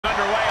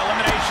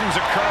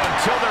distractions occur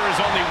until there is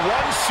only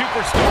one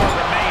superstar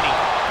remaining.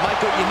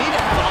 Michael, you need to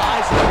have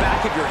eyes in the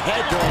back of your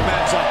head during a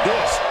match like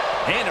this.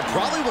 And it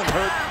probably wouldn't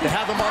hurt to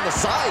have them on the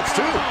sides,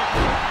 too.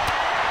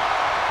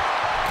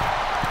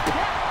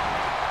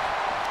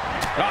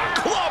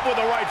 Club with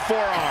the right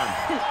forearm.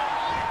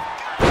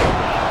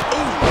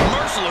 Ooh,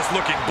 merciless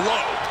looking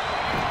blow.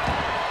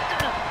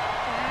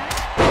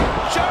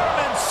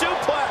 German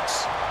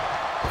suplex.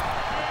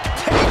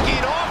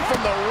 Taking off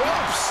from the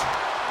ropes.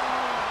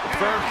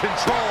 Firm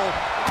control.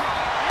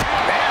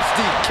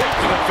 Nasty kick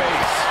to the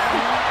face.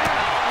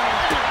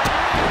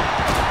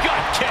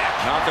 Gut kick.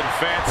 Nothing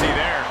fancy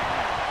there.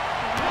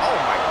 Oh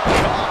my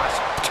gosh.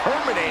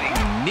 Terminating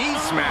knee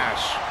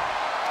smash.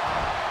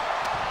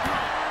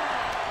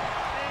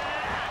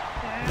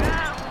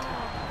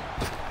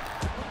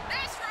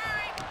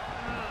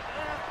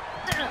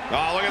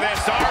 Oh, look at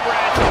this. Arm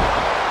wrench.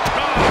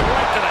 Oh,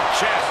 right to the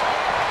chest.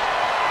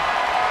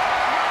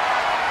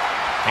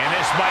 And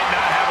this might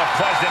not have a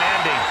pleasant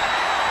ending.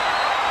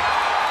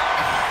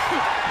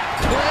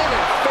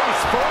 Landed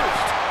face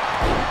first.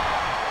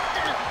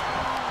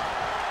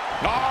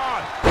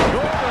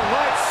 Northern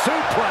Lights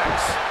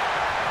suplex.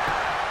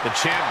 The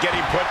champ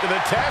getting put to the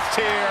test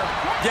here.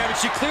 Yeah, but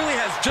she clearly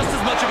has just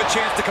as much of a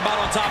chance to come out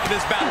on top of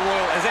this battle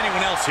royal as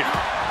anyone else here.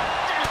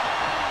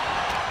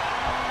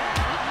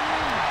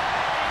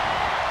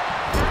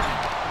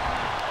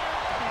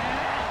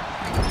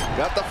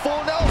 Got the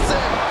full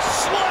Nelson.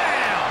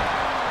 Slam!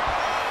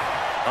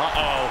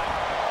 Uh-oh.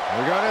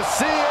 We're gonna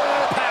see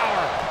it.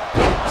 Power.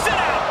 Sit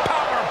out.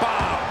 Power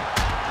bomb.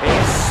 A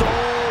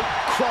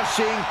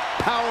soul-crushing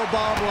power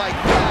bomb like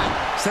that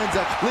sends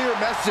a clear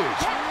message.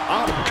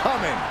 I'm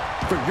coming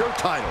for your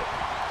title.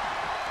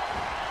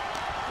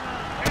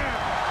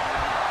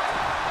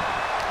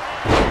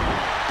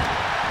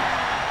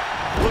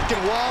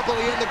 Looking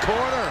wobbly in the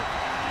corner.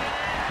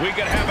 We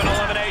could have an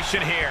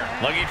elimination here.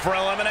 Looking for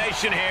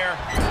elimination here.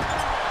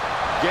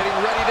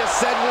 Getting ready to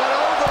send one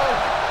over.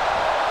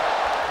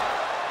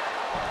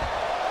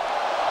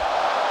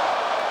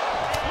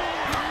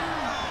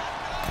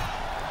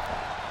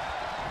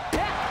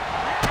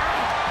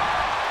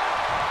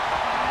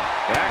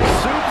 Back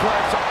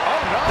suplex.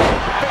 Oh no,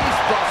 face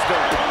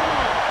buster.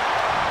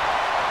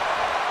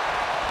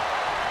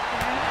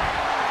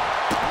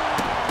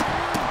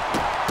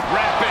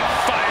 Rapid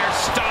fire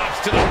stops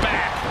to the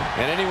back.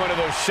 And any one of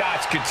those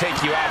shots could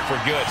take you out for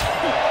good.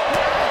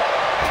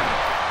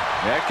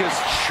 Neck is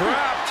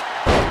trapped.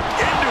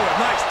 Into it.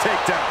 Nice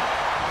takedown.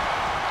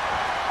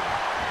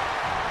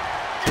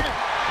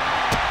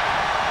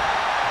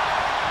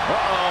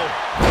 Uh-oh.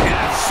 And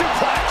a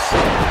suplex.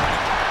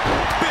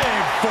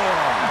 Big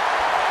forearm.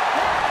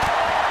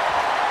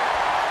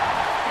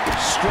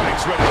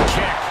 Strikes with a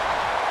kick.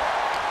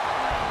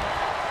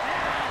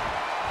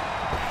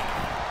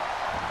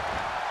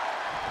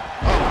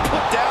 Oh,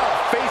 put down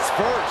face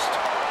first.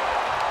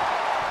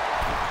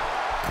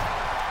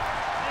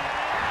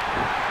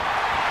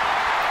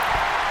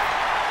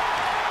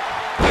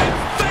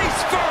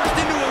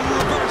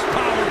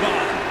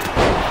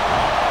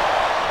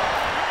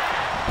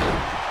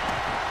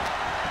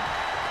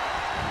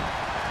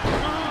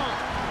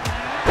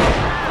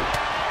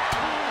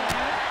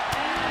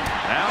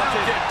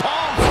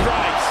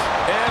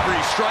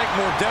 Strike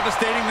more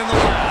devastating than the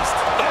last.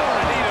 Oh,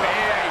 knee to the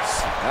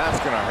face. That's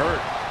gonna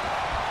hurt.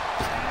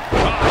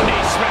 Oh,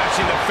 knee smash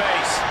in the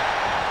face.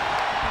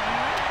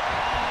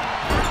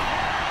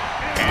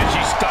 And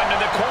she's stunned in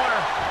the corner.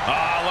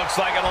 Looks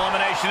like an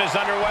elimination is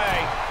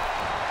underway.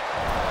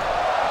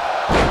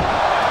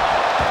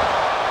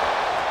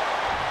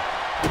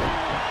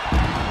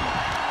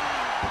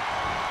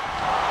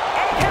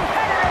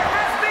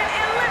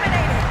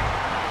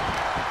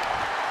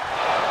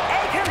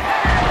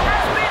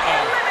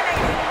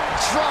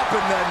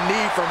 Dropping the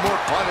knee for more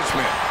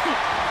punishment.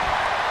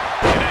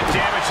 And that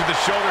damage to the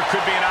shoulder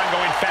could be an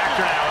ongoing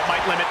factor now. It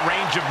might limit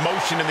range of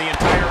motion in the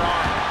entire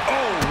arm.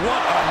 Oh,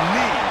 what a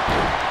knee.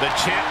 The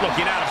champ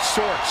looking out of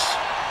sorts.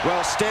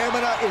 Well,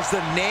 stamina is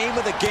the name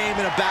of the game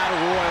in a battle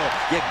royal.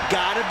 You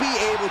gotta be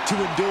able to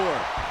endure.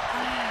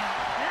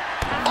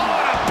 Oh,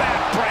 and a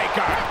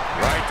backbreaker.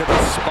 Right to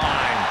the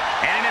spine.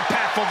 And an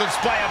impactful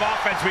display of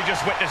offense we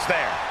just witnessed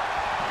there.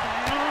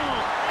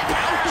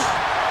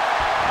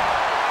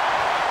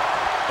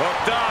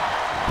 Hooked up.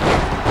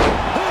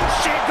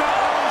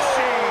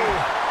 Ushi-go-ushi.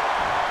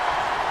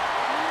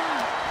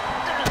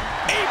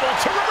 Able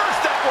to reverse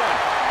that one.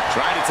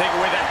 Trying to take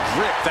away that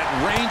grip, that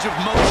range of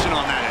motion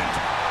on that end.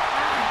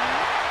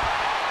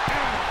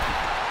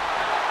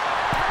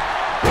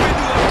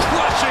 Into a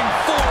crushing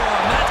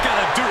forearm. That's got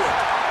to do it.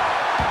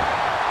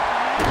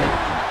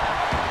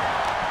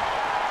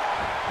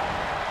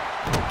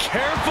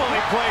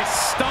 Carefully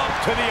placed stomp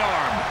to the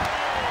arm.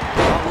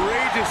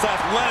 Outrageous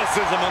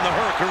athleticism on the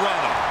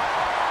Hurricanrana.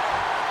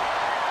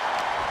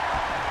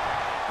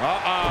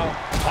 Uh-oh.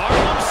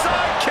 Harlem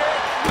sidekick.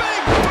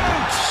 Big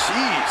boot.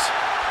 Jeez.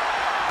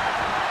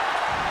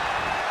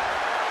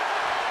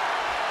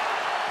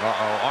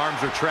 Uh-oh.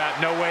 Arms are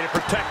trapped. No way to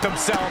protect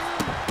himself.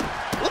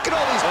 Look at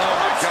all these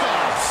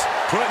stops.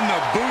 Putting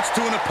the boots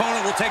to an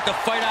opponent will take the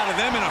fight out of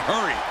them in a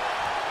hurry.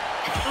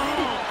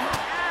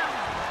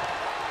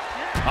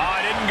 Oh,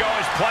 it didn't go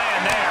as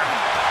planned there.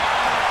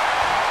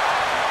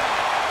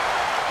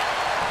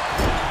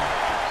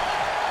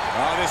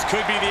 Oh, this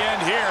could be the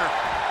end here.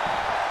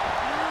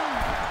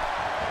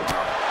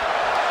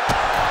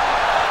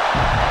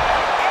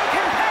 A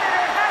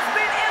competitor has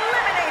been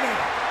eliminated.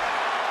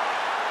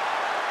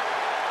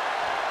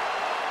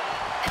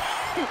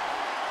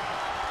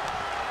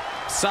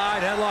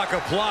 Side headlock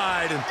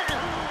applied.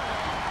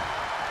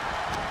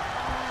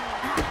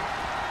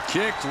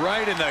 Kicked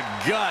right in the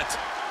gut.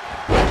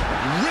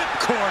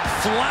 Ripcord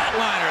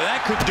flatliner.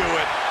 That could do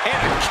it.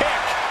 And a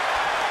kick.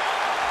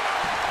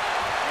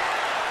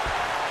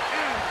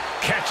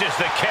 Catches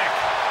the kick.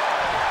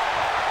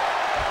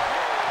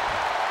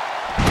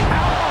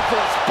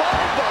 Powerful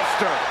spine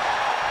buster.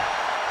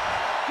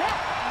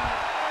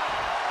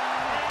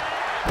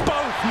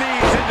 Both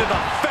knees into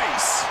the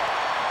face.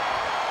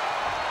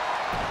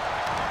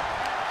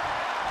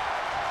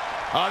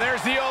 Oh,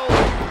 there's the old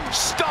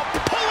stump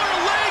puller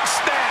leg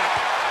snap.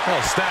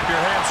 Oh, snap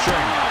your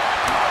hamstring.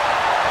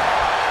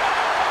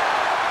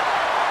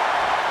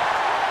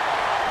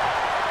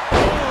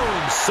 Boom,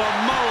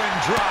 Samoan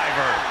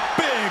driver.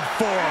 Big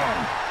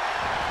forearm.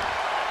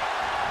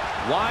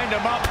 Wind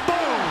him up.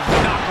 Boom.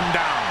 Knock him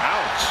down.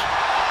 Ouch.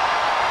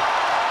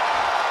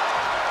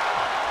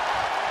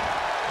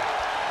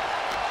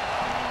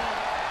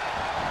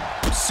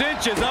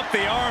 Cinches up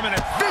the arm and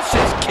it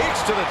Vicious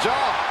kicks to the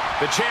jaw.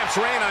 The champ's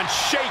ran on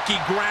shaky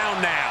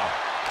ground now.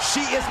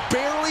 She is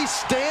barely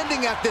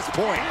standing at this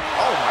point.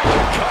 Oh my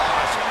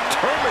gosh.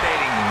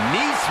 Terminating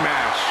knee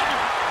smash.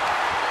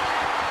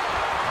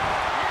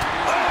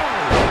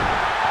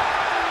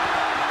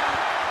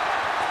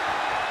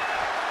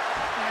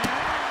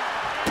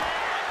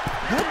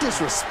 How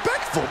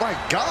disrespectful, my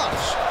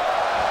gosh.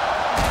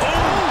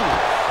 Oh!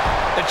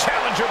 The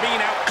challenger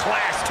being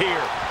outclassed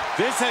here.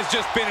 This has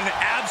just been an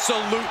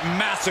absolute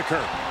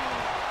massacre.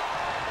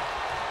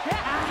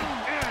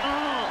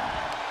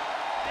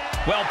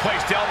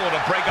 Well-placed elbow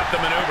to break up the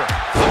maneuver.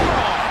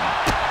 Forearm.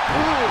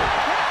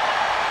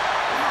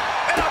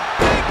 And a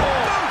big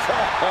boot.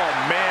 Oh,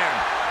 man.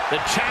 The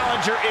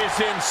challenger is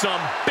in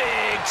some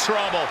big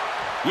trouble.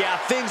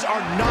 Yeah, things are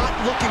not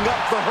looking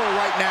up for her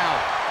right now.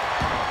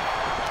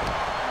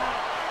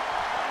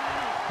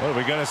 What are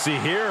we going to see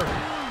here?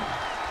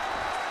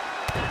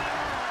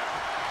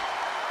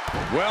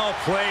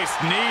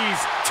 Well-placed knees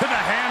to the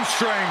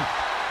hamstring.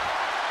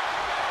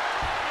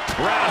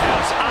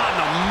 Roundhouse on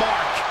the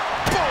mark.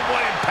 Boom, what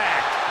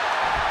impact.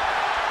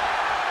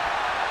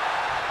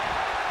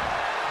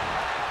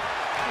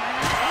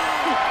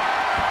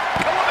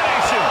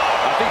 Elimination.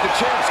 I think the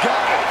champ's got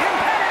A it.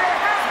 competitor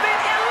has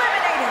been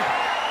eliminated.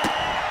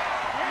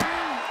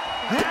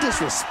 How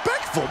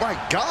disrespectful, my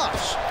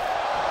gosh.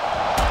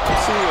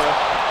 See ya.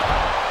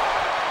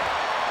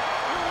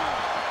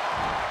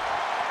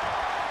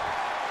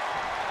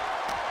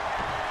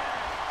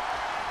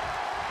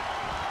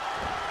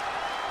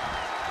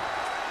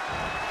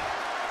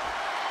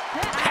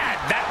 Had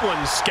that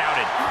one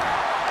scouted.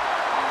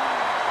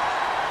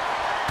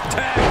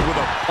 Tagged with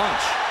a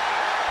punch.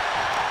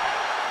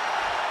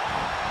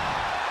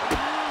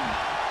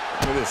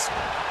 Look at this.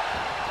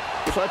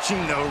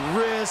 Clutching the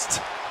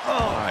wrist.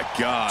 Oh, my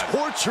God.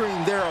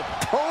 Torturing their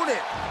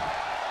opponent.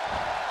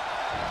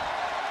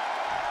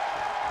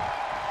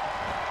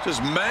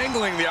 Just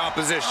mangling the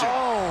opposition.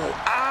 Oh,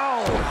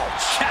 ow.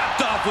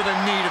 Chapped off with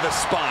a knee to the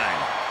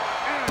spine.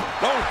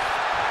 Oh.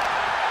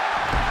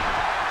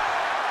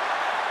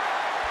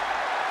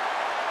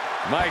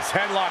 Nice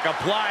headlock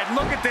applied.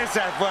 Look at this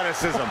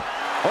athleticism.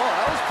 Oh,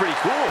 that was pretty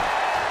cool.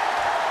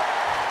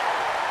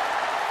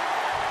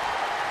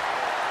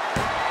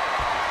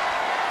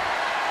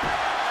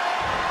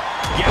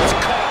 Gets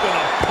caught with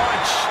a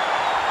punch.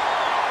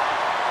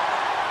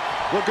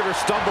 Look at her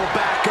stumble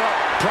back up.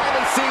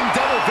 Probably seeing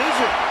double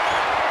vision.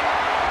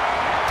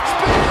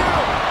 Spear!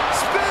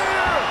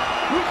 Spear!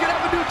 We could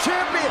have a new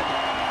champion.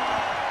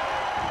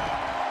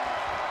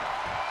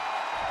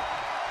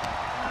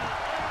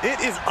 It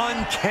is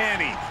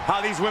uncanny how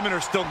these women are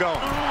still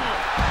going.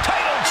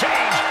 Title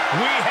change.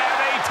 We have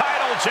a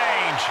title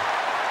change.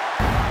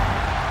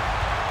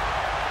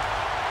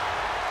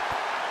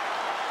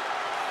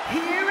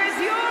 Here is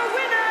your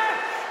winner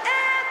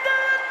and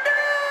the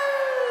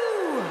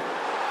new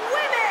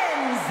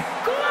Women's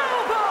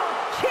Global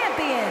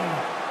Champion,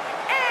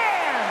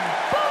 and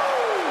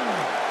Boom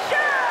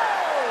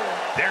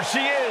Show. There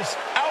she is,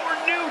 our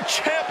new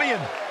champion.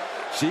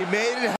 She made it